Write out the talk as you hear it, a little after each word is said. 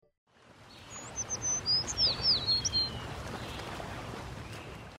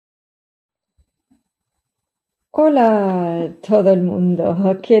Hola todo el mundo,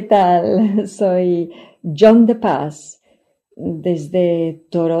 ¿qué tal? Soy DePass desde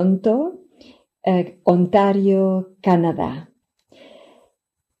Toronto, Ontario, Canadá.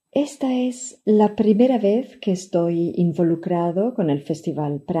 Esta es la primera vez que estoy involucrado con el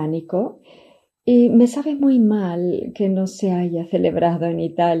Festival Pránico y me sabe muy mal que no se haya celebrado en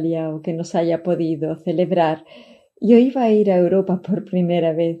Italia o que no se haya podido celebrar. Yo iba a ir a Europa por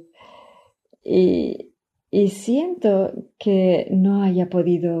primera vez y, y siento que no haya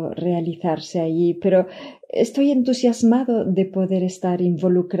podido realizarse allí, pero estoy entusiasmado de poder estar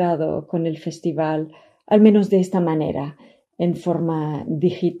involucrado con el festival, al menos de esta manera, en forma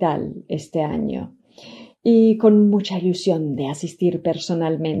digital este año, y con mucha ilusión de asistir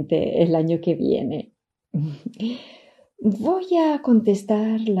personalmente el año que viene. Voy a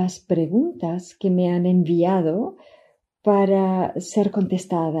contestar las preguntas que me han enviado para ser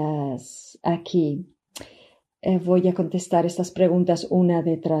contestadas aquí. Voy a contestar estas preguntas una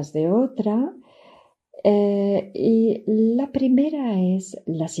detrás de otra. Y la primera es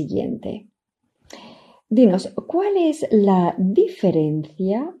la siguiente. Dinos, ¿cuál es la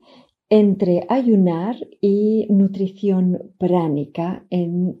diferencia entre ayunar y nutrición pránica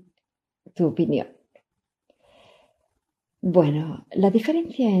en tu opinión? Bueno, la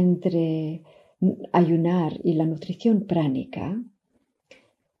diferencia entre ayunar y la nutrición pránica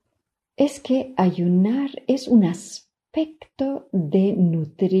es que ayunar es un aspecto de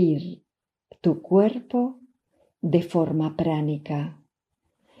nutrir tu cuerpo de forma pránica.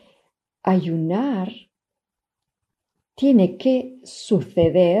 Ayunar tiene que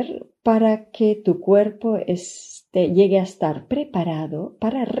suceder para que tu cuerpo llegue a estar preparado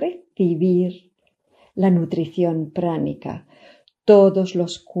para recibir la nutrición pránica. Todos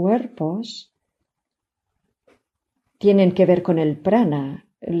los cuerpos tienen que ver con el prana.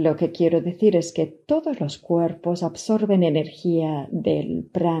 Lo que quiero decir es que todos los cuerpos absorben energía del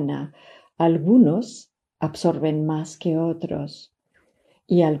prana. Algunos absorben más que otros.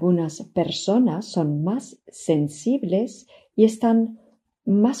 Y algunas personas son más sensibles y están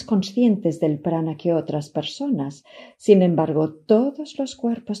más conscientes del prana que otras personas. Sin embargo, todos los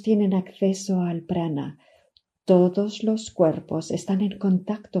cuerpos tienen acceso al prana. Todos los cuerpos están en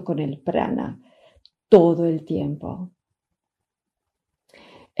contacto con el prana todo el tiempo.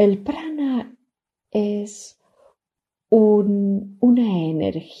 El prana es una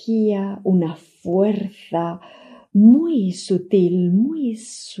energía, una fuerza muy sutil, muy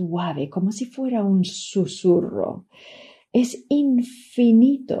suave, como si fuera un susurro. Es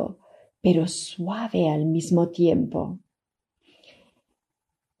infinito, pero suave al mismo tiempo.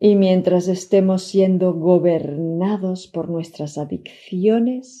 Y mientras estemos siendo gobernados por nuestras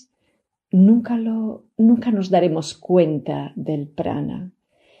adicciones, nunca nos daremos cuenta del prana.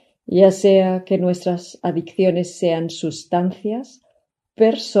 Ya sea que nuestras adicciones sean sustancias,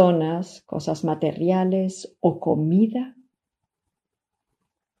 personas, cosas materiales o comida.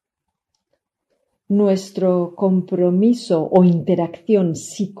 Nuestro compromiso o interacción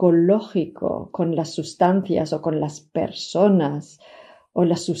psicológico con las sustancias o con las personas o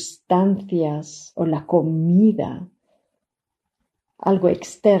las sustancias o la comida, algo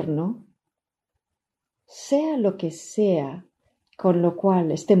externo, sea lo que sea con lo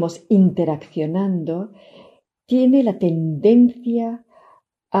cual estemos interaccionando, tiene la tendencia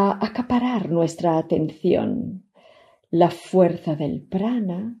a acaparar nuestra atención. La fuerza del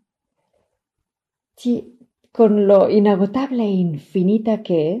prana, con lo inagotable e infinita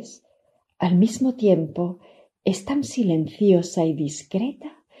que es, al mismo tiempo es tan silenciosa y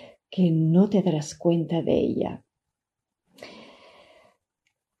discreta que no te darás cuenta de ella.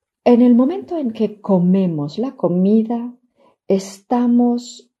 En el momento en que comemos la comida,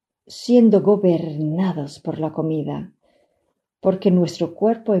 estamos siendo gobernados por la comida, porque nuestro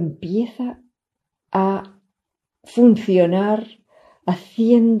cuerpo empieza a funcionar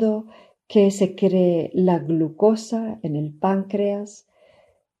haciendo que se cree la glucosa en el páncreas,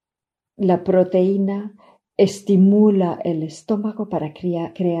 la proteína estimula el estómago para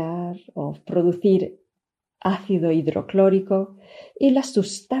crear o producir ácido hidroclórico y las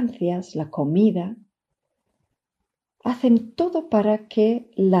sustancias, la comida, hacen todo para que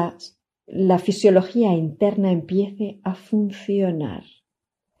la fisiología interna empiece a funcionar.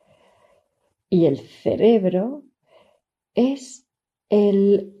 Y el cerebro es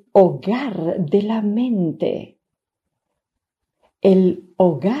el hogar de la mente, el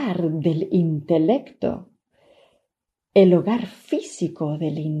hogar del intelecto, el hogar físico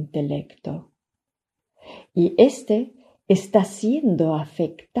del intelecto. Y este está siendo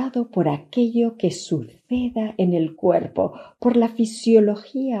afectado por aquello que suceda en el cuerpo, por la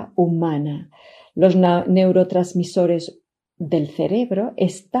fisiología humana. Los neurotransmisores del cerebro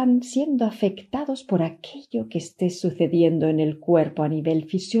están siendo afectados por aquello que esté sucediendo en el cuerpo a nivel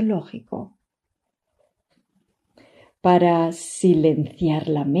fisiológico. Para silenciar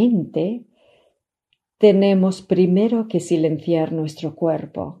la mente, tenemos primero que silenciar nuestro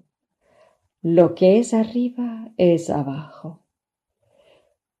cuerpo. Lo que es arriba es abajo.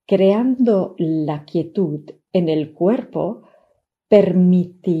 Creando la quietud en el cuerpo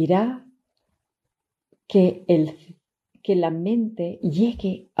permitirá que la mente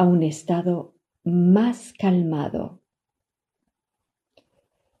llegue a un estado más calmado.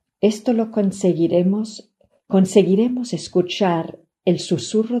 Esto lo conseguiremos escuchar el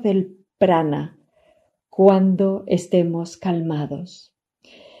susurro del prana cuando estemos calmados.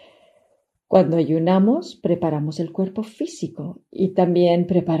 Cuando ayunamos, preparamos el cuerpo físico y también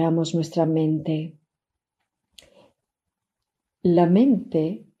preparamos nuestra mente. La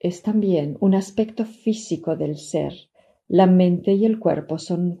mente es también un aspecto físico del ser. La mente y el cuerpo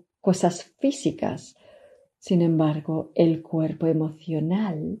son cosas físicas. Sin embargo, el cuerpo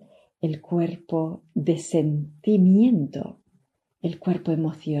emocional, el cuerpo de sentimiento, el cuerpo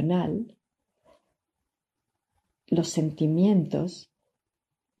emocional, los sentimientos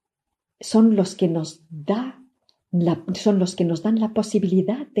son los que nos dan la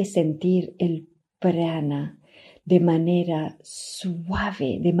posibilidad de sentir el prana de manera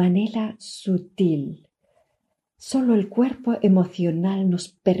suave, de manera sutil. Solo el cuerpo emocional nos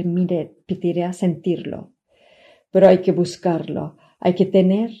permitirá sentirlo, pero hay que buscarlo, hay que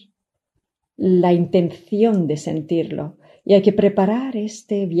tener la intención de sentirlo y hay que preparar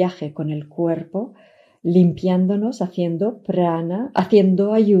este viaje con el cuerpo, limpiándonos, haciendo prana,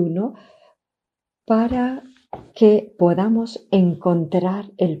 haciendo ayuno, para que podamos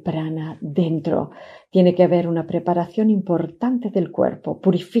encontrar el prana dentro. Tiene que haber una preparación importante del cuerpo,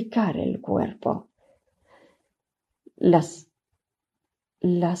 purificar el cuerpo. Las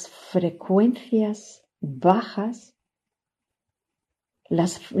frecuencias bajas,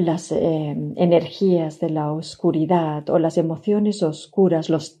 las energías de la oscuridad o las emociones oscuras,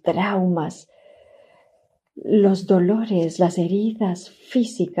 los traumas, los dolores, las heridas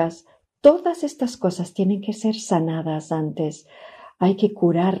físicas, todas estas cosas tienen que ser sanadas antes. Hay que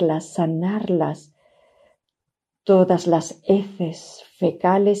curarlas, sanarlas. Todas las heces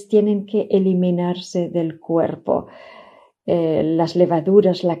fecales tienen que eliminarse del cuerpo. Las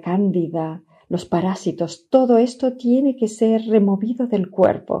levaduras, la cándida, los parásitos, todo esto tiene que ser removido del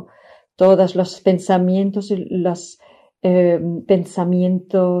cuerpo. Todos los pensamientos,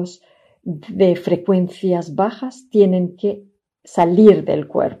 pensamientos de frecuencias bajas tienen que salir del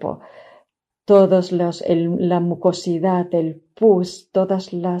cuerpo. La mucosidad, el pus,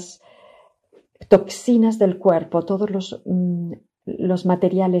 todas las toxinas del cuerpo, todos los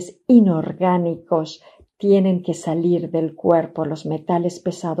materiales inorgánicos tienen que salir del cuerpo, los metales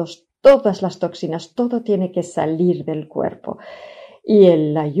pesados, todas las toxinas, todo tiene que salir del cuerpo. Y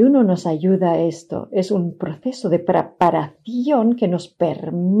el ayuno nos ayuda a esto. Es un proceso de preparación que nos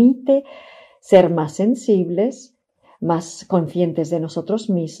permite ser más sensibles, más conscientes de nosotros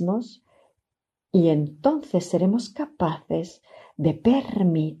mismos, y entonces seremos capaces de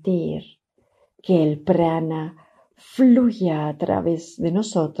permitir que el prana fluya a través de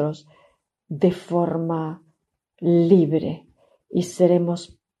nosotros de forma libre y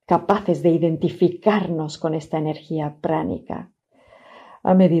seremos capaces de identificarnos con esta energía pránica.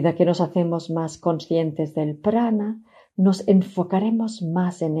 A medida que nos hacemos más conscientes del prana, nos enfocaremos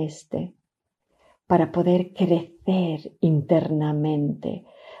más en este para poder crecer internamente,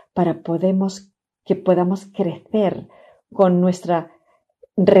 para que podamos crecer con nuestra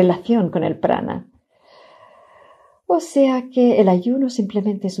relación con el prana. O sea que el ayuno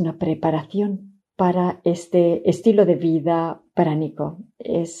simplemente es una preparación para este estilo de vida pránico.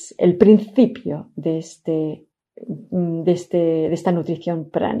 Es el principio de esta nutrición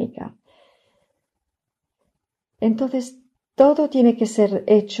pránica. Entonces, todo tiene que ser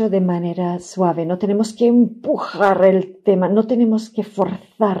hecho de manera suave. No tenemos que empujar el tema, no tenemos que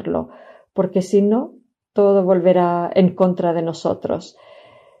forzarlo, porque si no, todo volverá en contra de nosotros.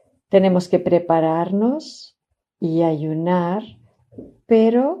 Tenemos que prepararnos y ayunar,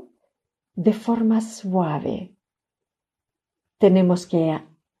 pero de forma suave. Tenemos que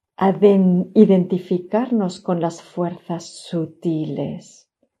identificarnos con las fuerzas sutiles.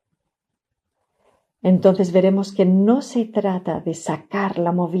 Entonces veremos que no se trata de sacar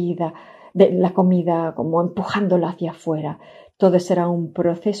la comida como empujándola hacia afuera. Todo será un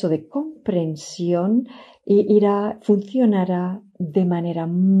proceso de comprensión y funcionará de manera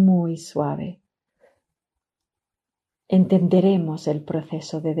muy suave. entenderemos el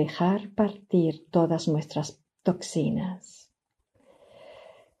proceso de dejar partir todas nuestras toxinas.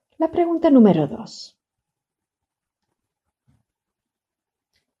 La pregunta número 2.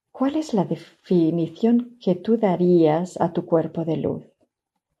 ¿Cuál es la definición que tú darías a tu cuerpo de luz?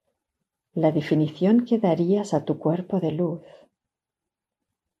 La definición que darías a tu cuerpo de luz.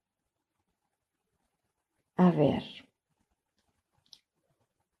 A ver,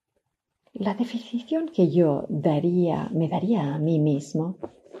 la definición que yo me daría a mí mismo,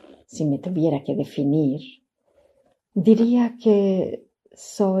 si me tuviera que definir, diría que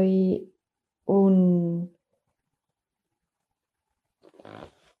soy un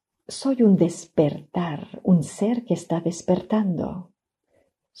despertar, un ser que está despertando.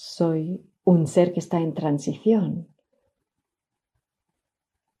 Soy un ser que está en transición.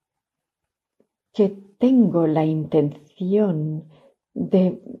 Que tengo la intención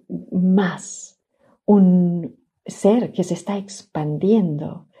de más, un ser que se está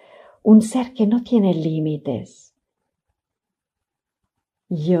expandiendo, un ser que no tiene límites.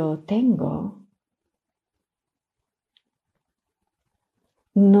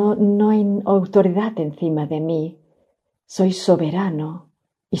 No hay autoridad encima de mí, soy soberano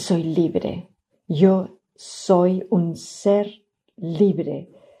y soy libre. Yo soy un ser libre,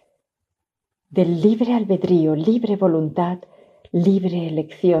 del libre albedrío, libre voluntad, libre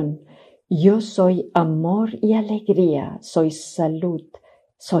elección. Yo soy amor y alegría, soy salud,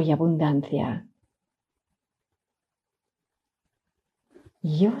 soy abundancia.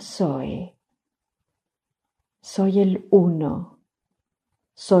 Yo soy el uno,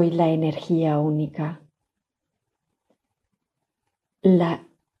 soy la energía única. La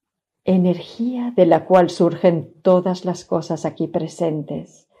energía de la cual surgen todas las cosas aquí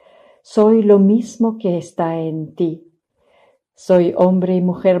presentes. Soy lo mismo que está en ti. Soy hombre y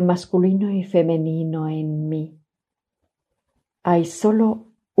mujer, masculino y femenino en mí. Hay solo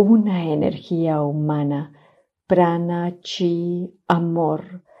una energía humana, prana, chi,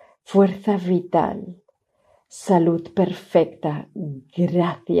 amor, fuerza vital, salud perfecta,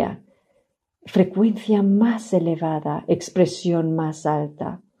 gracia, frecuencia más elevada, expresión más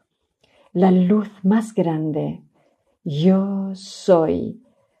alta, la luz más grande. Yo soy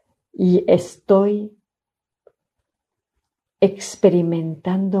y estoy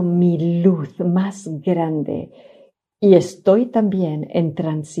experimentando mi luz más grande y estoy también en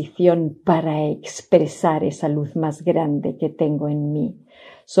transición para expresar esa luz más grande que tengo en mí.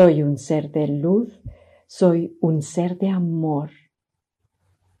 Soy un ser de luz, soy un ser de amor.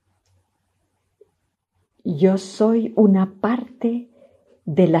 Yo soy una parte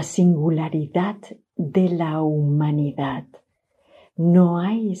de la singularidad de la humanidad. No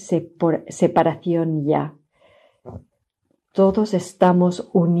hay separación ya. Todos estamos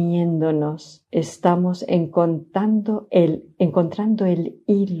uniéndonos, estamos encontrando el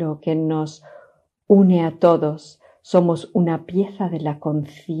hilo que nos une a todos. Somos una pieza de la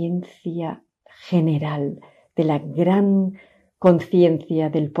conciencia general, de la gran conciencia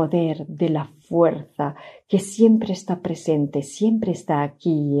del poder, de la fuerza, que siempre está presente, siempre está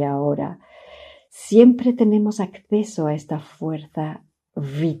aquí y ahora. Siempre tenemos acceso a esta fuerza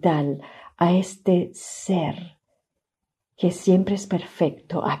vital, a este ser que siempre es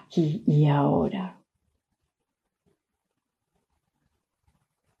perfecto aquí y ahora.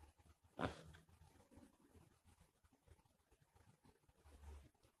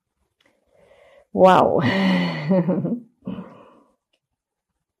 ¡Wow!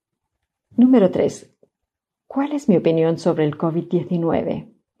 Número 3. ¿Cuál es mi opinión sobre el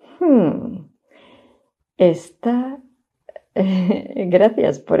COVID-19?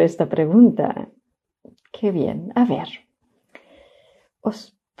 Gracias por esta pregunta. Qué bien. A ver,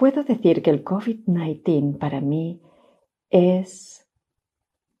 os puedo decir que el COVID-19 para mí es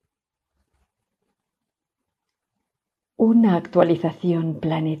una actualización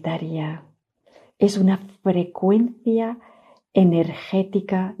planetaria, es una frecuencia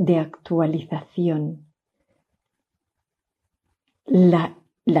energética de actualización. La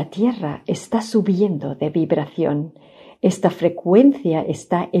Tierra está subiendo de vibración, esta frecuencia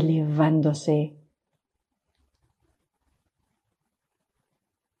está elevándose.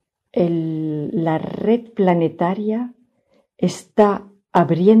 La red planetaria está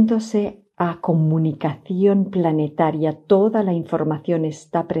abriéndose a comunicación planetaria. Toda la información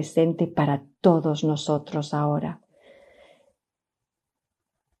está presente para todos nosotros ahora.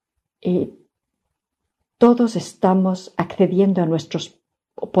 Y todos estamos accediendo a nuestros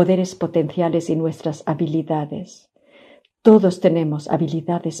poderes potenciales y nuestras habilidades. Todos tenemos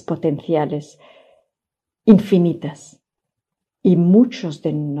habilidades potenciales infinitas. Y muchos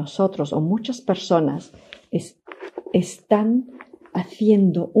de nosotros o muchas personas están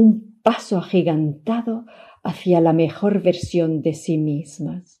haciendo un paso agigantado hacia la mejor versión de sí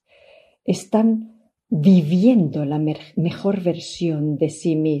mismas. Están viviendo la mejor versión de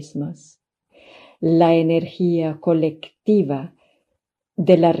sí mismas. La energía colectiva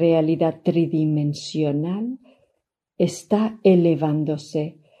de la realidad tridimensional está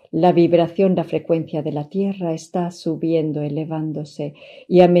elevándose. La vibración, la frecuencia de la Tierra está subiendo, elevándose,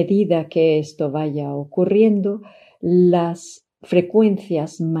 y a medida que esto vaya ocurriendo, las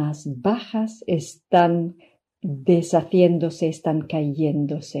frecuencias más bajas están deshaciéndose, están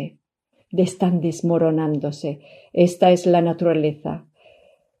cayéndose, están desmoronándose. Esta es la naturaleza.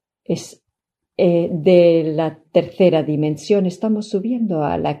 De la tercera dimensión estamos subiendo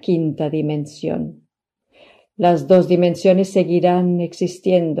a la quinta dimensión. Las dos dimensiones seguirán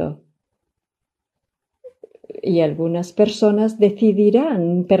existiendo y algunas personas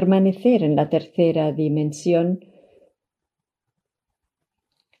decidirán permanecer en la tercera dimensión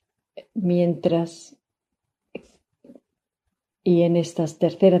y en esta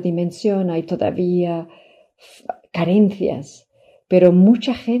tercera dimensión hay todavía carencias, pero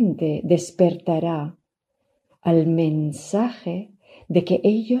mucha gente despertará al mensaje de que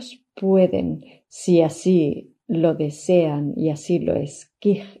ellos pueden, si así lo desean y así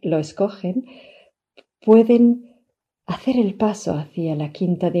lo escogen, pueden hacer el paso hacia la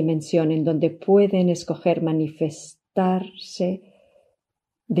quinta dimensión, en donde pueden escoger manifestarse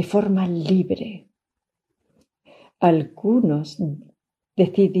de forma libre. Algunos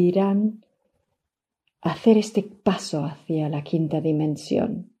decidirán hacer este paso hacia la quinta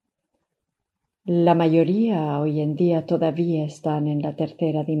dimensión. La mayoría hoy en día todavía están en la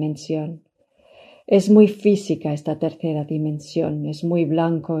tercera dimensión. Es muy física esta tercera dimensión, es muy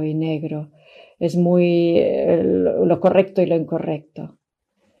blanco y negro, es muy lo correcto y lo incorrecto.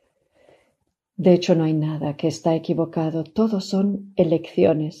 De hecho, no hay nada que está equivocado, todos son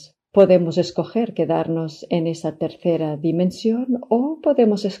elecciones. Podemos escoger quedarnos en esa tercera dimensión o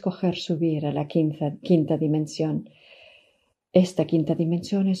podemos escoger subir a la quinta dimensión. Esta quinta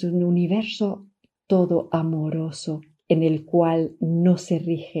dimensión es un universo todo amoroso en el cual no se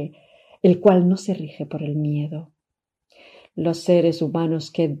rige por el miedo. Los seres humanos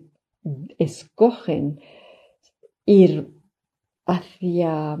que escogen ir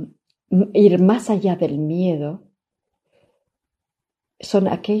más allá del miedo son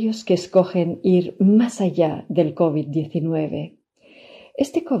aquellos que escogen ir más allá del COVID-19.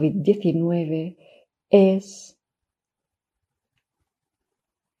 Este COVID-19 es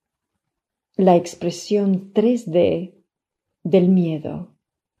la expresión 3D del miedo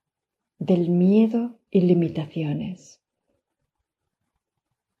y limitaciones.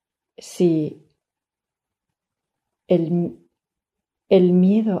 Si el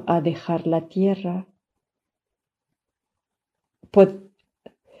miedo a dejar la tierra,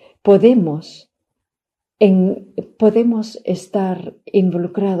 podemos estar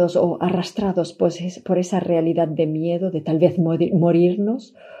involucrados o arrastrados por esa realidad de miedo, de tal vez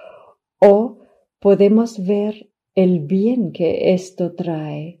morirnos, o podemos ver el bien que esto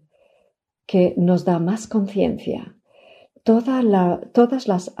trae, que nos da más conciencia. Todas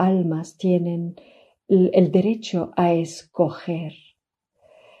las almas tienen el derecho a escoger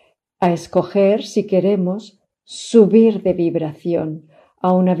si queremos subir de vibración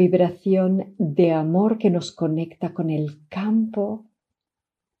a una vibración de amor que nos conecta con el campo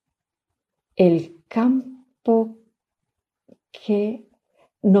que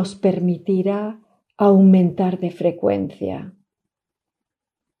nos permitirá aumentar de frecuencia.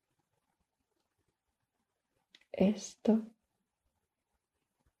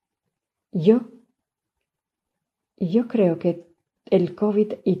 Yo creo que el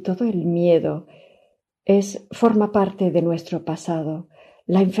COVID y todo el miedo forma parte de nuestro pasado.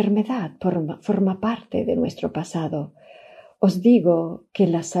 La enfermedad forma parte de nuestro pasado. Os digo que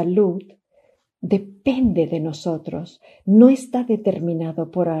la salud depende de nosotros, no está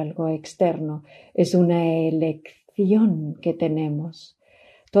determinado por algo externo, es una elección que tenemos.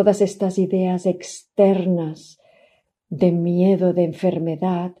 Todas estas ideas externas de miedo, de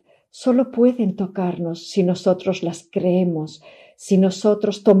enfermedad, solo pueden tocarnos si nosotros las creemos, si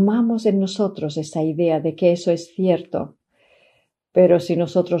nosotros tomamos en nosotros esa idea de que eso es cierto. Pero si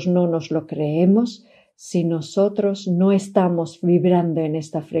nosotros no nos lo creemos, si nosotros no estamos vibrando en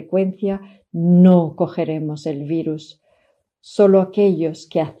esta frecuencia, no cogeremos el virus. Solo aquellos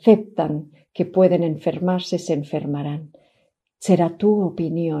que aceptan que pueden enfermarse se enfermarán. Será tu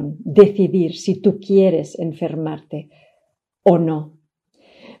opinión decidir si tú quieres enfermarte o no.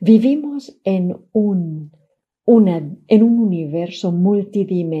 Vivimos en un en un universo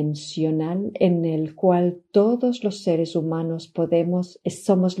multidimensional en el cual todos los seres humanos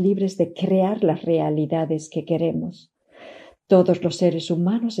somos libres de crear las realidades que queremos. Todos los seres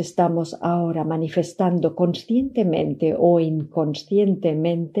humanos estamos ahora manifestando conscientemente o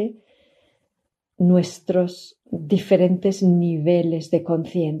inconscientemente nuestros diferentes niveles de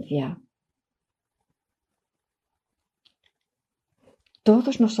conciencia.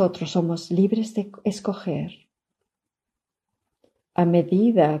 Todos nosotros somos libres de escoger. A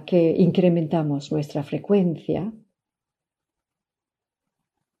medida que incrementamos nuestra frecuencia,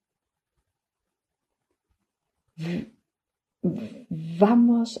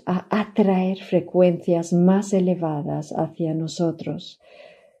 vamos a atraer frecuencias más elevadas hacia nosotros.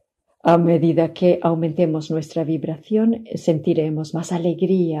 A medida que aumentemos nuestra vibración, sentiremos más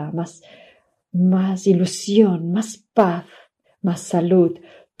alegría, más ilusión, más paz, más salud.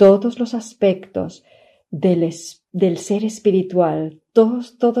 Todos los aspectos del ser espiritual,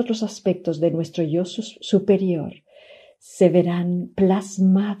 todos los aspectos de nuestro yo superior se verán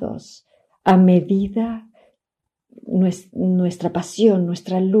plasmados a medida nuestra pasión,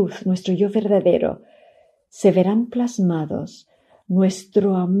 nuestra luz, nuestro yo verdadero, se verán plasmados,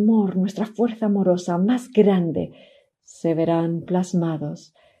 nuestro amor, nuestra fuerza amorosa más grande, se verán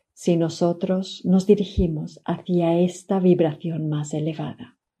plasmados si nosotros nos dirigimos hacia esta vibración más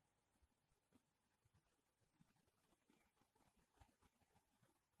elevada.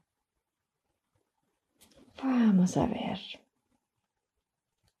 Vamos a ver.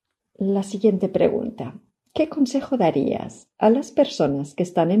 La siguiente pregunta. ¿Qué consejo darías a las personas que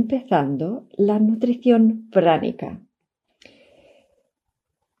están empezando la nutrición pránica?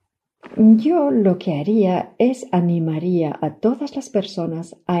 Yo lo que haría es animaría a todas las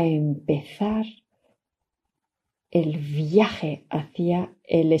personas a empezar el viaje hacia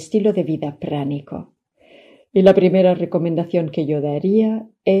el estilo de vida pránico. Y la primera recomendación que yo daría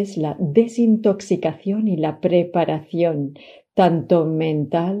es la desintoxicación y la preparación, tanto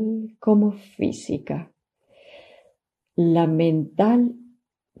mental como física.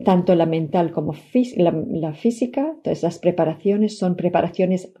 Tanto la mental como la física, entonces las preparaciones son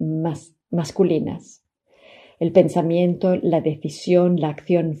preparaciones masculinas. El pensamiento, la decisión, la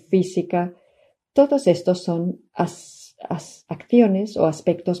acción física, todos estos son acciones o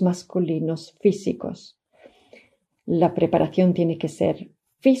aspectos masculinos físicos. La preparación tiene que ser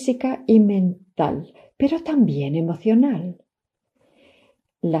física y mental, pero también emocional.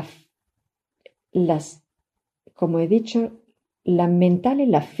 Como he dicho, la mental y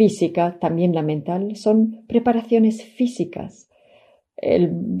la física, también la mental, son preparaciones físicas.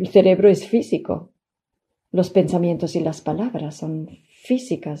 El cerebro es físico. Los pensamientos y las palabras son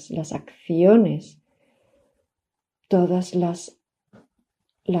físicas. Las acciones, todas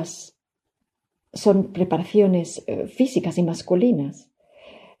son preparaciones físicas y masculinas.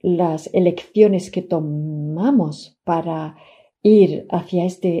 Las elecciones que tomamos para ir hacia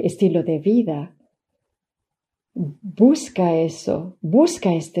este estilo de vida, busca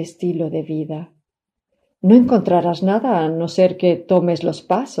este estilo de vida. No encontrarás nada a no ser que tomes los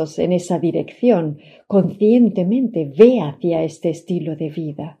pasos en esa dirección. Conscientemente ve hacia este estilo de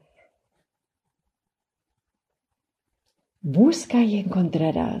vida. Busca y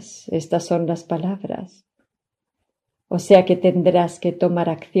encontrarás. Estas son las palabras. O sea que tendrás que tomar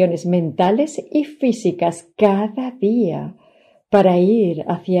acciones mentales y físicas cada día para ir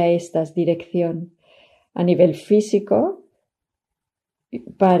hacia esta dirección. A nivel físico,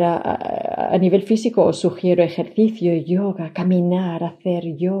 os sugiero ejercicio, yoga, caminar,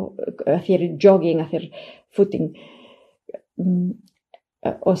 hacer jogging, hacer footing.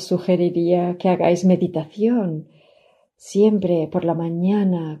 Os sugeriría que hagáis meditación siempre por la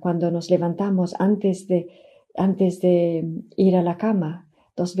mañana cuando nos levantamos antes de ir a la cama,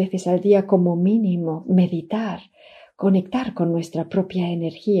 2 veces al día como mínimo, meditar, conectar con nuestra propia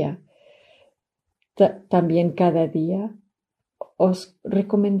energía. También cada día os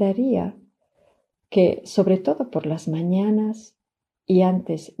recomendaría que, sobre todo por las mañanas y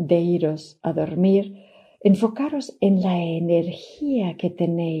antes de iros a dormir, enfocaros en la energía que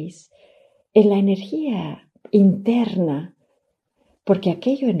tenéis, en la energía interna, porque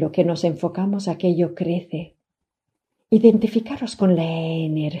aquello en lo que nos enfocamos, aquello crece. Identificaros con la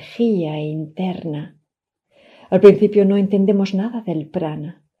energía interna. Al principio no entendemos nada del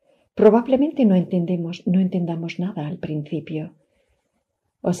prana. Probablemente no entendamos nada al principio.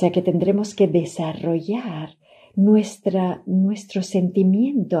 O sea que tendremos que desarrollar nuestro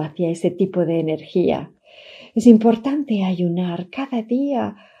sentimiento hacia ese tipo de energía. Es importante ayunar cada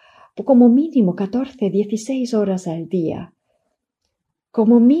día como mínimo 14, 16 horas al día.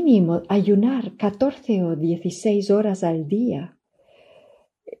 como mínimo ayunar 14 o 16 horas al día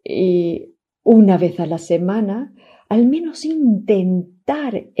y una vez a la semana, al menos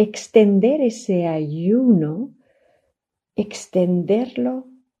intentar extender ese ayuno, extenderlo,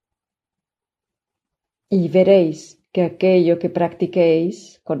 y veréis que aquello que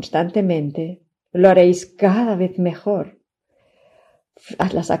practiquéis constantemente lo haréis cada vez mejor.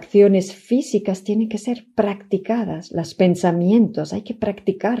 Las acciones físicas tienen que ser practicadas, los pensamientos hay que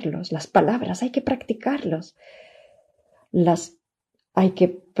practicarlos, las palabras hay que practicarlos, hay que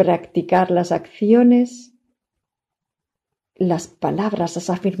practicar las acciones, las palabras, las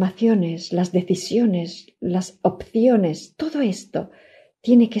afirmaciones, las decisiones, las opciones, todo esto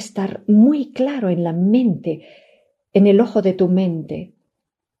tiene que estar muy claro en la mente, en el ojo de tu mente.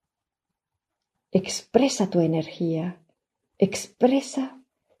 Expresa tu energía, expresa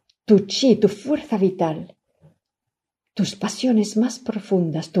tu chi, tu fuerza vital, tus pasiones más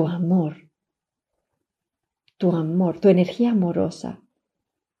profundas, tu amor, tu energía amorosa.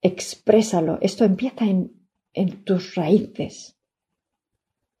 Exprésalo. Esto empieza en tus raíces.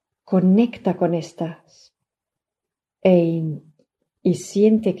 Conecta con estas y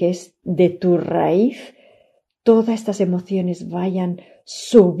siente que es de tu raíz todas estas emociones vayan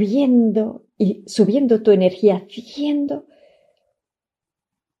subiendo y subiendo tu energía, haciendo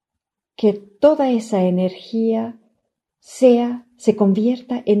que toda esa energía se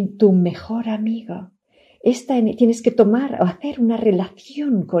convierta en tu mejor amigo. Tienes que tomar o hacer una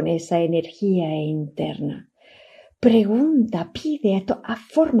relación con esa energía interna. Pregunta, pide,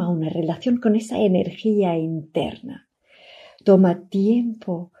 forma una relación con esa energía interna. Toma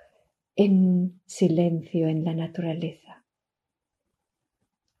tiempo en silencio en la naturaleza.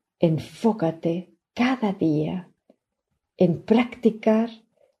 Enfócate cada día en practicar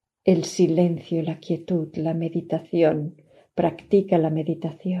el silencio, la quietud, la meditación. Practica la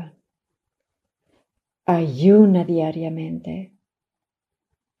meditación. Ayuna diariamente.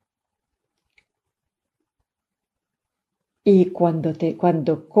 Y cuando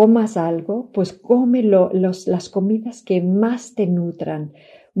comas algo, pues come las comidas que más te nutran.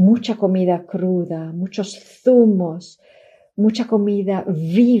 Mucha comida cruda, muchos zumos, mucha comida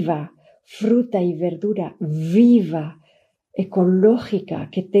viva, fruta y verdura viva,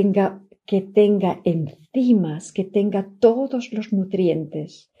 ecológica, que tenga enzimas, que tenga todos los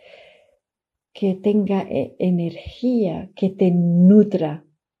nutrientes, que tenga energía, que te nutra,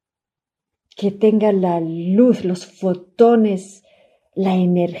 que tenga la luz, los fotones, la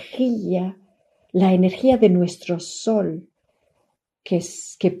energía de nuestro sol, que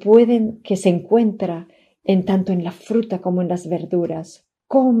se encuentra tanto en la fruta como en las verduras.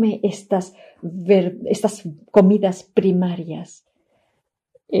 Come estas comidas primarias.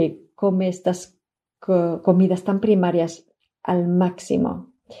 Come estas comidas tan primarias al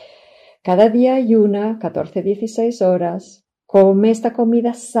máximo. Cada día ayuna 14-16 horas. Come esta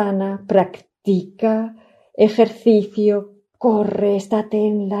comida sana, practica ejercicio, corre, estate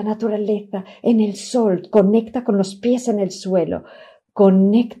en la naturaleza, en el sol, conecta con los pies en el suelo,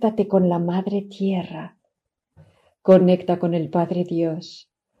 conéctate con la Madre Tierra, conecta con el Padre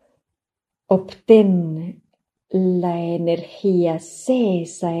Dios, obtén la energía, sé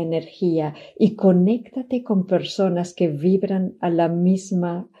esa energía y conéctate con personas que vibran a la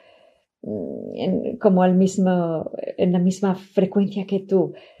misma en la misma frecuencia que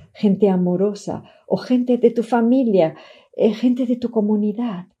tú, gente amorosa o gente de tu familia, gente de tu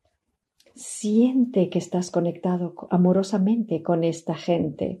comunidad. Siente que estás conectado amorosamente con esta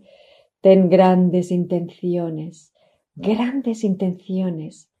gente. Ten grandes intenciones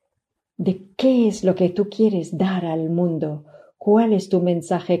de qué es lo que tú quieres dar al mundo, cuál es tu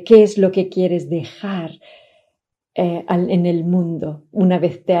mensaje, qué es lo que quieres dejar en el mundo una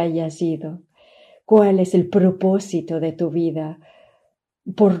vez te hayas ido. ¿Cuál es el propósito de tu vida?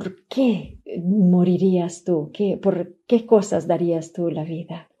 ¿Por qué morirías tú? ¿Por qué cosas darías tú la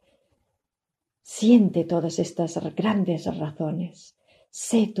vida? Siente todas estas grandes razones.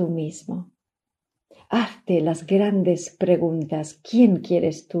 Sé tú mismo. Hazte las grandes preguntas. ¿Quién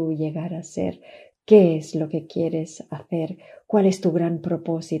quieres tú llegar a ser? ¿Qué es lo que quieres hacer? ¿Cuál es tu gran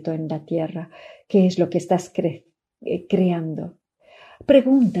propósito en la tierra? ¿Qué es lo que estás creando?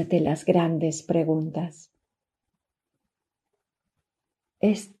 Pregúntate las grandes preguntas.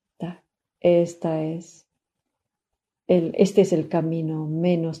 Este es el camino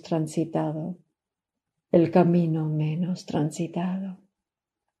menos transitado. El camino menos transitado.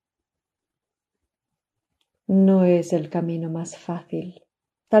 No es el camino más fácil.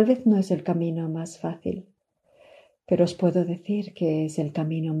 Tal vez no es el camino más fácil, pero os puedo decir que es el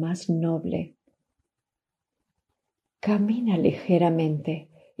camino más noble. Camina ligeramente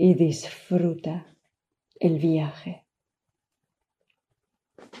y disfruta el viaje.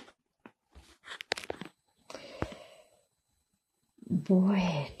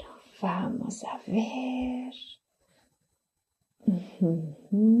 Bueno, vamos a ver.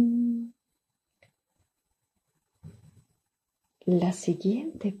 La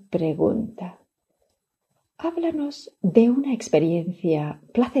siguiente pregunta. Háblanos de una experiencia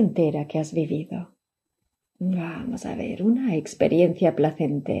placentera que has vivido. Vamos a ver, una experiencia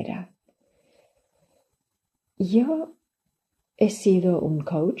placentera. Yo he sido un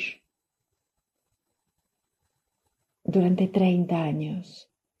coach durante 30 años.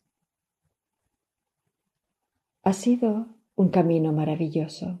 Ha sido un camino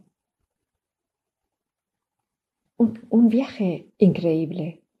maravilloso. Un viaje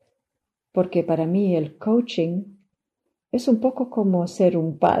increíble, porque para mí el coaching es un poco como ser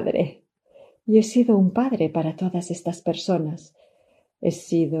un padre. Y he sido un padre para todas estas personas. He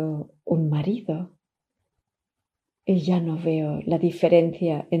sido un marido. Y ya no veo la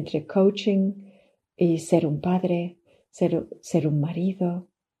diferencia entre coaching y ser un padre, ser un marido,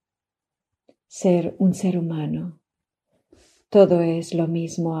 ser un ser humano. Todo es lo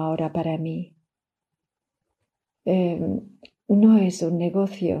mismo ahora para mí. No es un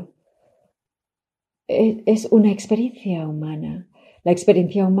negocio, es una experiencia humana. La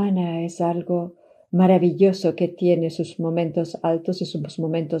experiencia humana es algo maravilloso que tiene sus momentos altos y sus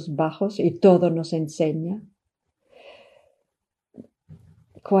momentos bajos y todo nos enseña.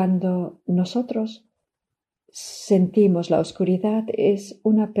 Cuando nosotros sentimos la oscuridad es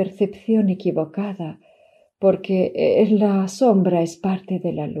una percepción equivocada porque la sombra es parte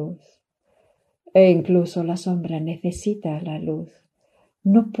de la luz. E incluso la sombra necesita la luz.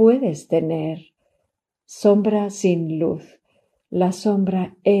 No puedes tener sombra sin luz. La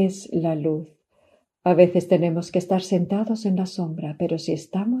sombra es la luz. A veces tenemos que estar sentados en la sombra, pero si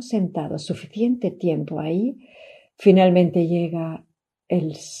estamos sentados suficiente tiempo ahí, finalmente llega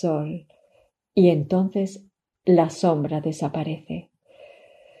el sol y entonces la sombra desaparece.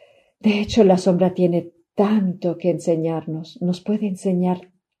 De hecho, la sombra tiene tanto que enseñarnos, nos puede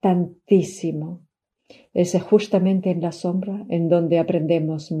enseñar tantísimo. Es justamente en la sombra en donde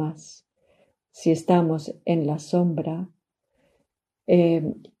aprendemos más. Si estamos en la sombra,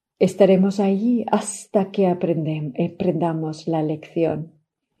 estaremos allí hasta que aprendamos la lección.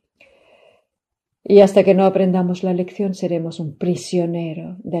 Y hasta que no aprendamos la lección, seremos un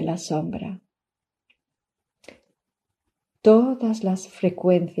prisionero de la sombra. Todas las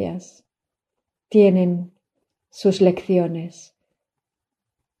frecuencias tienen sus lecciones.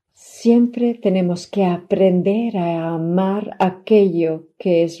 Siempre tenemos que aprender a amar aquello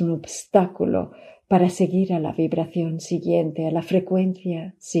que es un obstáculo para seguir a la vibración siguiente, a la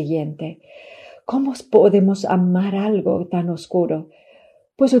frecuencia siguiente. ¿Cómo podemos amar algo tan oscuro?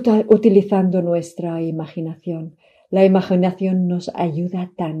 Pues utilizando nuestra imaginación. La imaginación nos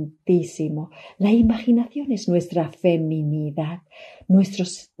ayuda tantísimo. La imaginación es nuestra feminidad,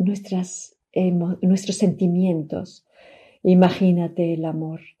 nuestros sentimientos. Imagínate el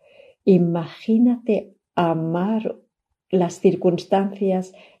amor. Imagínate amar las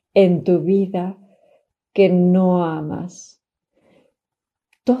circunstancias en tu vida que no amas.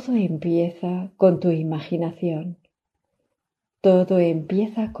 Todo empieza con tu imaginación. Todo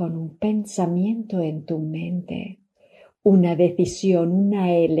empieza con un pensamiento en tu mente, una decisión,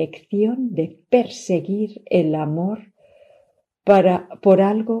 una elección de perseguir el amor por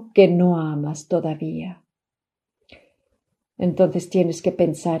algo que no amas todavía. Entonces tienes que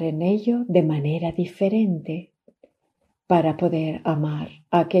pensar en ello de manera diferente para poder amar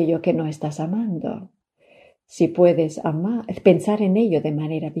aquello que no estás amando. Si puedes pensar en ello de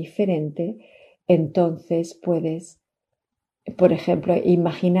manera diferente, entonces puedes, por ejemplo,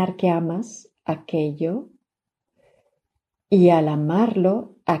 imaginar que amas aquello y al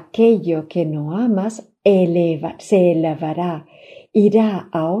amarlo, aquello que no amas se elevará, irá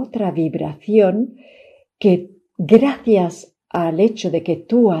a otra vibración que gracias al hecho de que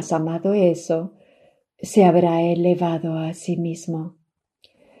tú has amado eso, se habrá elevado a sí mismo.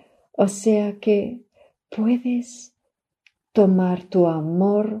 O sea que puedes tomar tu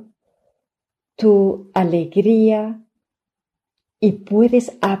amor, tu alegría y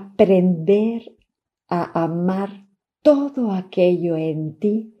puedes aprender a amar todo aquello en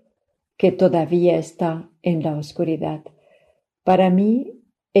ti que todavía está en la oscuridad. Para mí,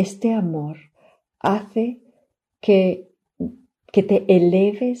 este amor hace que te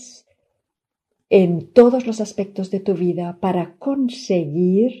eleves en todos los aspectos de tu vida para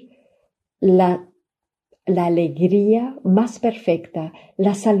conseguir la la alegría más perfecta,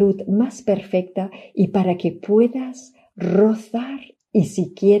 la salud más perfecta y para que puedas rozar y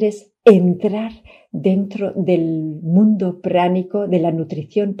si quieres entrar dentro del mundo pránico, de la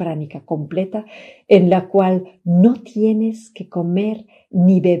nutrición pránica completa, en la cual no tienes que comer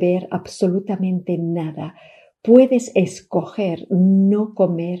ni beber absolutamente nada. Puedes escoger no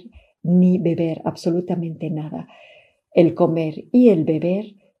comer ni beber absolutamente nada. El comer y el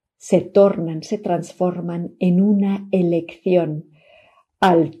beber se transforman en una elección.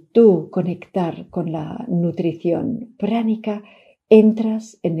 Al tú conectar con la nutrición pránica,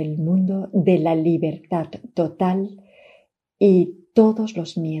 entras en el mundo de la libertad total y todos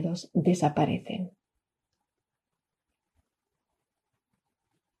los miedos desaparecen.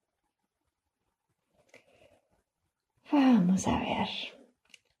 Vamos a ver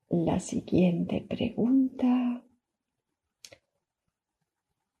la siguiente pregunta.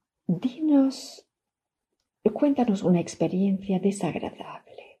 Cuéntanos una experiencia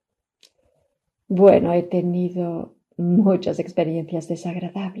desagradable. Bueno, he tenido muchas experiencias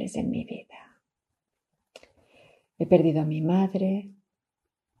desagradables en mi vida. He perdido a mi madre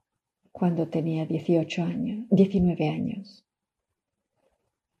cuando tenía 19 años.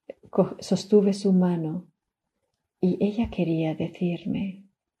 Sostuve su mano y ella quería decirme,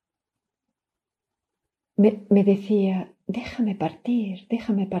 me decía, déjame partir,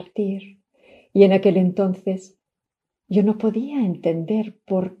 déjame partir. Y en aquel entonces yo no podía entender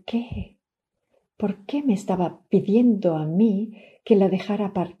por qué me estaba pidiendo a mí que la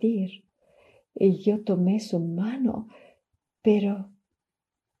dejara partir. Y yo tomé su mano, pero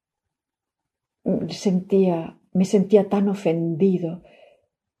me sentía tan ofendido,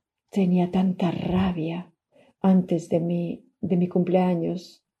 tenía tanta rabia antes de mi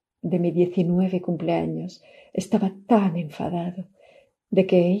cumpleaños, de mi 19 cumpleaños. Estaba tan enfadado de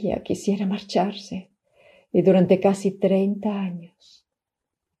que ella quisiera marcharse. Y durante casi 30 años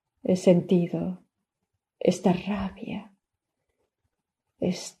he sentido esta rabia,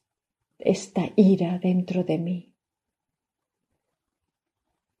 esta ira dentro de mí.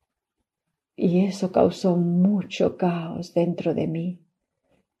 Y eso causó mucho caos dentro de mí,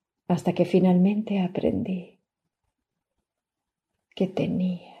 hasta que finalmente aprendí que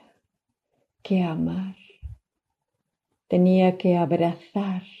tenía que amar, tenía que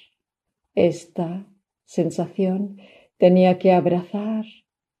abrazar esta sensación, tenía que abrazar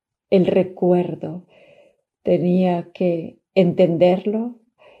el recuerdo, tenía que entenderlo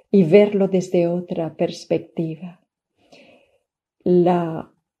y verlo desde otra perspectiva.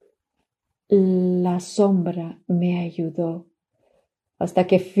 La sombra me ayudó hasta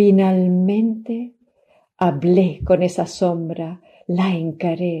que finalmente hablé con esa sombra, la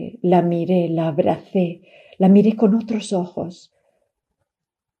encaré, la miré, la abracé, la miré con otros ojos.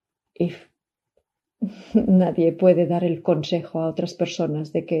 Y nadie puede dar el consejo a otras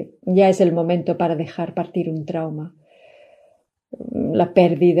personas de que ya es el momento para dejar partir un trauma. La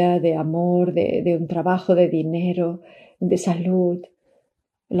pérdida de amor, de un trabajo, de dinero, de salud,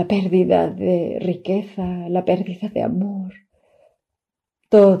 la pérdida de riqueza, la pérdida de amor.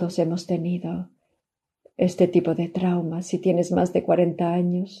 Todos hemos tenido este tipo de traumas. Si tienes más de 40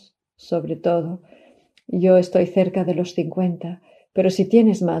 años, sobre todo, yo estoy cerca de los 50, pero si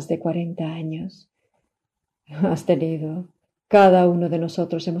tienes más de 40 años, cada uno de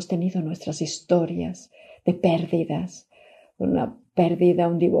nosotros hemos tenido nuestras historias de pérdidas, una pérdida,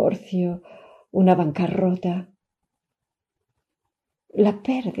 un divorcio, una bancarrota. La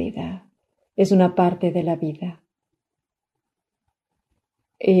pérdida es una parte de la vida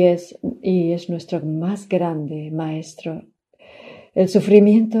y es nuestro más grande maestro. El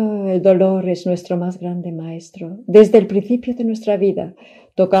sufrimiento, el dolor es nuestro más grande maestro. Desde el principio de nuestra vida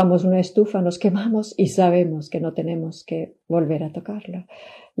tocamos una estufa, nos quemamos y sabemos que no tenemos que volver a tocarla.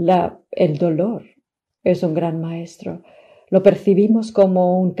 El dolor es un gran maestro. Lo percibimos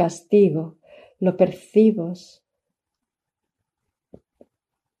como un castigo, lo percibimos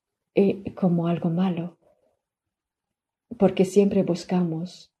como algo malo, porque siempre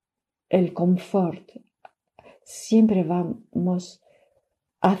buscamos el confort, siempre vamos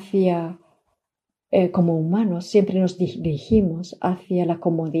hacia, como humanos, siempre nos dirigimos hacia la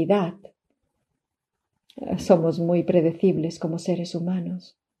comodidad. Somos muy predecibles como seres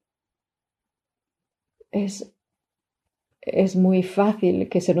humanos. Es muy fácil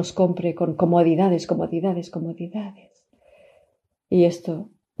que se nos compre con comodidades. Y esto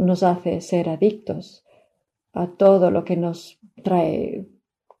nos hace ser adictos a todo lo que nos trae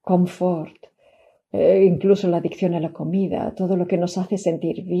confort, incluso la adicción a la comida, todo lo que nos hace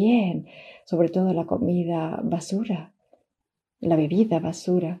sentir bien, sobre todo la comida basura. la bebida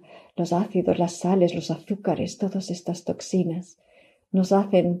basura, los ácidos, las sales, los azúcares, todas estas toxinas nos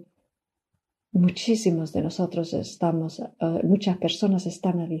hacen, muchísimos de nosotros muchas personas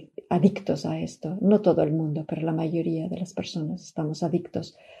están adictos a esto. No todo el mundo, pero la mayoría de las personas estamos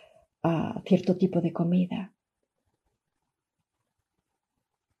adictos a cierto tipo de comida.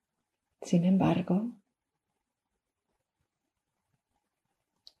 Sin embargo,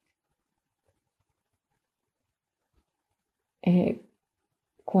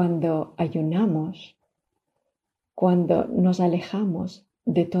 cuando ayunamos, cuando nos alejamos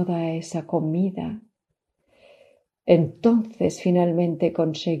de toda esa comida, entonces finalmente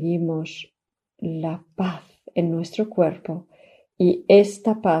conseguimos la paz en nuestro cuerpo y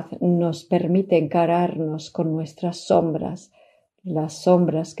esta paz nos permite encararnos con nuestras sombras, las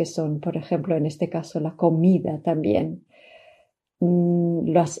sombras que son, por ejemplo, en este caso la comida también.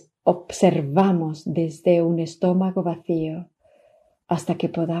 Las observamos desde un estómago vacío hasta que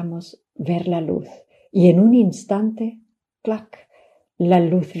podamos ver la luz. Y en un instante, ¡clac!, la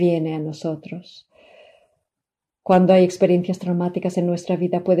luz viene a nosotros. Cuando hay experiencias traumáticas en nuestra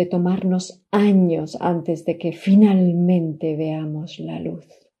vida puede tomarnos años antes de que finalmente veamos la luz.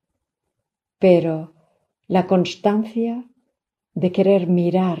 Pero la constancia de querer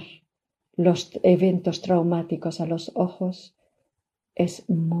mirar los eventos traumáticos a los ojos es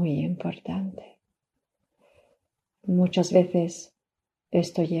muy importante. Muchas veces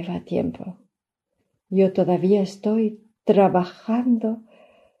esto lleva tiempo. Yo todavía estoy trabajando,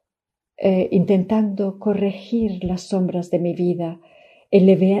 intentando corregir las sombras de mi vida,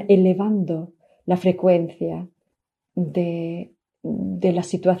 elevando la frecuencia de las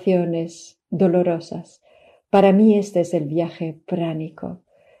situaciones dolorosas. Para mí este es el viaje pránico.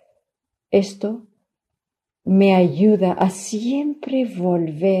 Esto me ayuda a siempre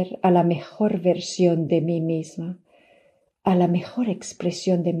volver a la mejor versión de mí misma, a la mejor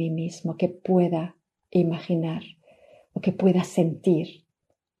expresión de mí mismo que pueda imaginar o que pueda sentir.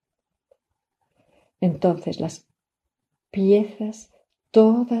 Entonces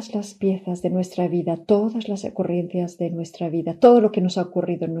todas las piezas de nuestra vida, todas las ocurrencias de nuestra vida, todo lo que nos ha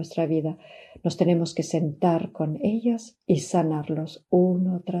ocurrido en nuestra vida, nos tenemos que sentar con ellas y sanarlos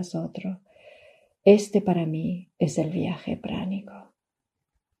uno tras otro. Este para mí es el viaje pránico.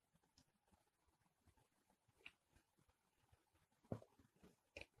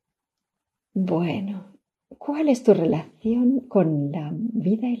 Bueno, ¿cuál es tu relación con la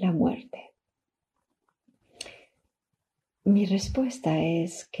vida y la muerte? Mi respuesta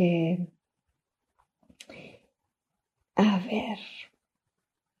es que,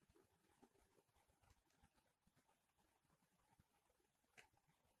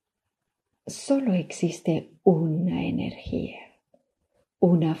 solo existe una energía,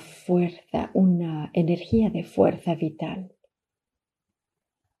 una fuerza, una energía de fuerza vital.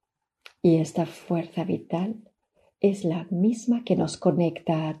 Y esta fuerza vital es la misma que nos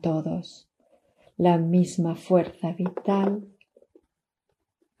conecta a todos, la misma fuerza vital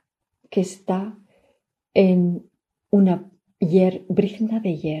que está en una brizna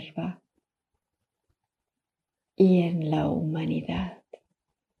de hierba y en la humanidad.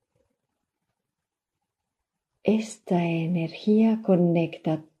 Esta energía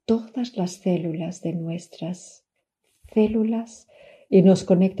conecta todas las células de nuestras células y nos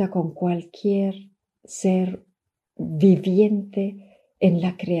conecta con cualquier ser viviente en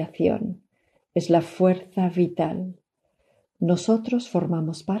la creación. Es la fuerza vital. Nosotros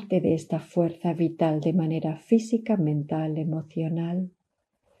formamos parte de esta fuerza vital de manera física, mental, emocional.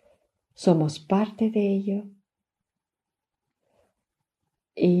 Somos parte de ello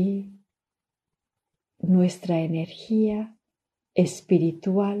y nuestra energía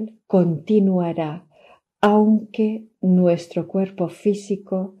espiritual continuará aunque nuestro cuerpo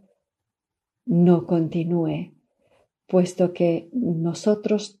físico no continúe, puesto que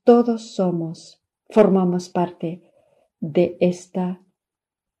nosotros todos formamos parte de esta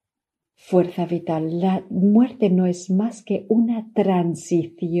fuerza vital. La muerte no es más que una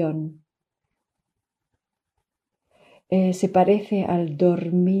transición. Se parece al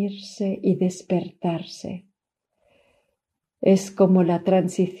dormirse y despertarse. Es como la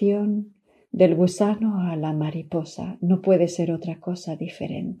transición del gusano a la mariposa. No puede ser otra cosa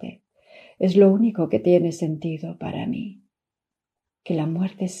diferente. Es lo único que tiene sentido para mí. Que la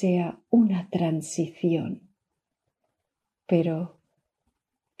muerte sea una transición, pero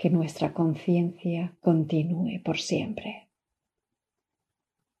que nuestra conciencia continúe por siempre.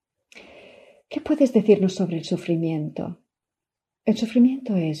 ¿Qué puedes decirnos sobre el sufrimiento? El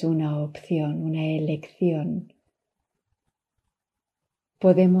sufrimiento es una opción, una elección.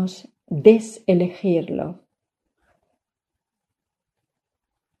 Podemos deselegirlo.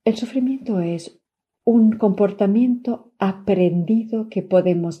 El sufrimiento es un comportamiento aprendido que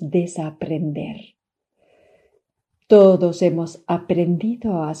podemos desaprender. Todos hemos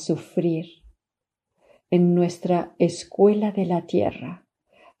aprendido a sufrir en nuestra escuela de la tierra.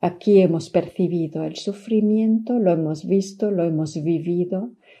 Aquí hemos percibido el sufrimiento, lo hemos visto, lo hemos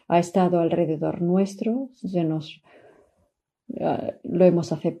vivido, ha estado alrededor nuestro, lo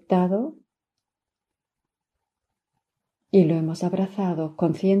hemos aceptado y lo hemos abrazado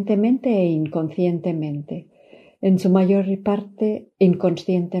conscientemente e inconscientemente, en su mayor parte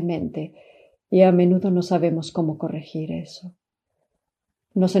inconscientemente, y a menudo no sabemos cómo corregir eso.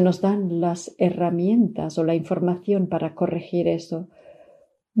 No se nos dan las herramientas o la información para corregir eso.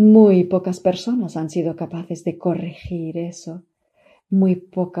 Muy pocas personas han sido capaces de corregir eso. Muy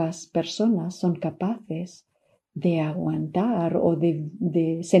pocas personas son capaces de aguantar o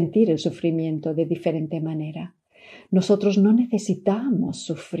de sentir el sufrimiento de diferente manera. Nosotros no necesitamos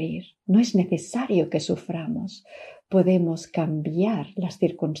sufrir, no es necesario que suframos. Podemos cambiar las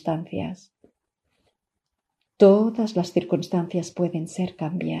circunstancias. Todas las circunstancias pueden ser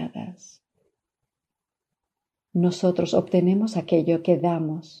cambiadas. Nosotros obtenemos aquello que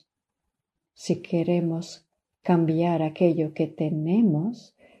damos. Si queremos cambiar aquello que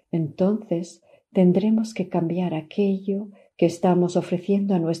tenemos, entonces tendremos que cambiar aquello que estamos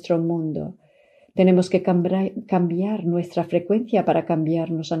ofreciendo a nuestro mundo. Tenemos que cambiar nuestra frecuencia para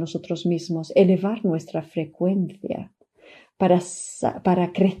cambiarnos a nosotros mismos, elevar nuestra frecuencia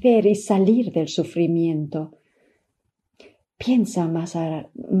para crecer y salir del sufrimiento. Piensa más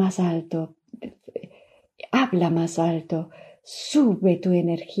alto, habla más alto, sube tu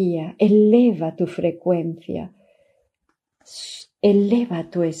energía, eleva tu frecuencia, eleva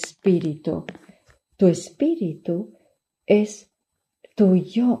tu espíritu. Tu espíritu es tu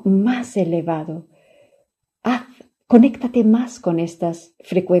yo más elevado. Conéctate más con estas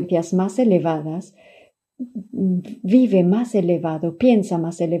frecuencias más elevadas, vive más elevado, piensa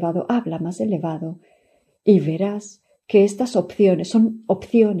más elevado, habla más elevado y verás que estas opciones son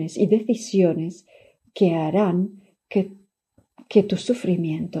opciones y decisiones que harán que tu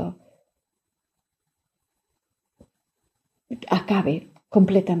sufrimiento acabe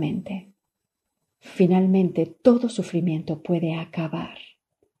completamente. Finalmente, todo sufrimiento puede acabar.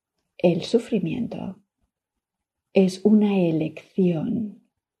 El sufrimiento es una elección.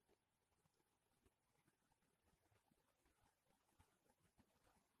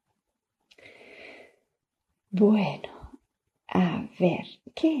 Bueno, a ver,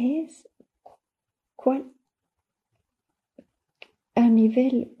 ¿qué es? A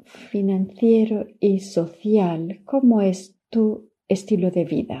nivel financiero y social, ¿cómo es tu estilo de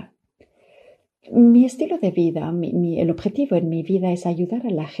vida? Mi estilo de vida, el objetivo en mi vida es ayudar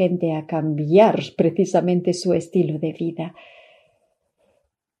a la gente a cambiar precisamente su estilo de vida.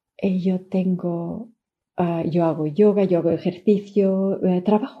 Yo hago yoga, yo hago ejercicio,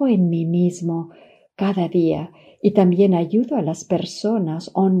 trabajo en mí mismo cada día y también ayudo a las personas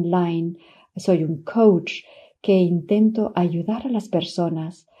online. Soy un coach que intento ayudar a las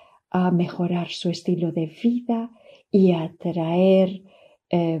personas a mejorar su estilo de vida y a traer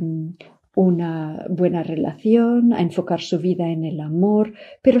una buena relación, a enfocar su vida en el amor,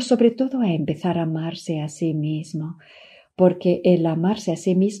 pero sobre todo a empezar a amarse a sí mismo, porque el amarse a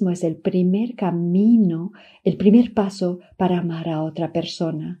sí mismo es el primer camino, el primer paso para amar a otra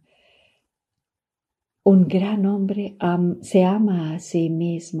persona. Un gran hombre se ama a sí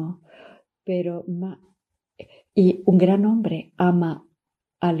mismo, y un gran hombre ama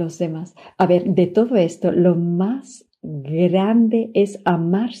a los demás. A ver, de todo esto, lo más grande es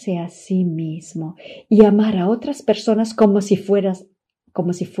amarse a sí mismo y amar a otras personas como si fuera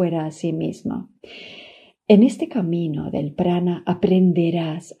a sí mismo. En este camino del prana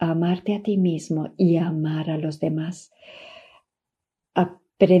aprenderás a amarte a ti mismo y a amar a los demás.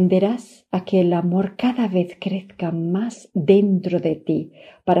 Aprenderás a que el amor cada vez crezca más dentro de ti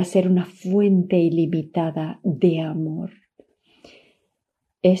para ser una fuente ilimitada de amor.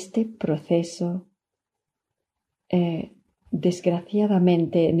 Este proceso,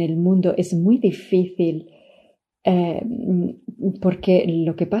 desgraciadamente, en el mundo es muy difícil porque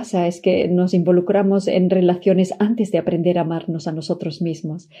lo que pasa es que nos involucramos en relaciones antes de aprender a amarnos a nosotros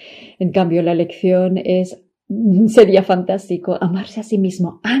mismos. En cambio, la lección sería fantástico amarse a sí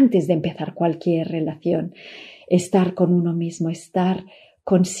mismo antes de empezar cualquier relación, estar con uno mismo, estar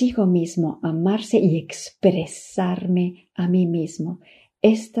consigo mismo, amarse y expresarme a mí mismo.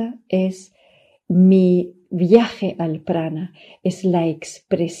 Esta es mi viaje al prana, es la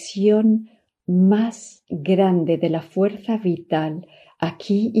expresión más grande de la fuerza vital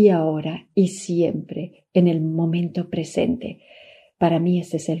aquí y ahora y siempre en el momento presente. Para mí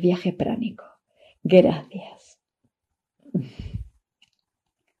ese es el viaje pránico. Gracias.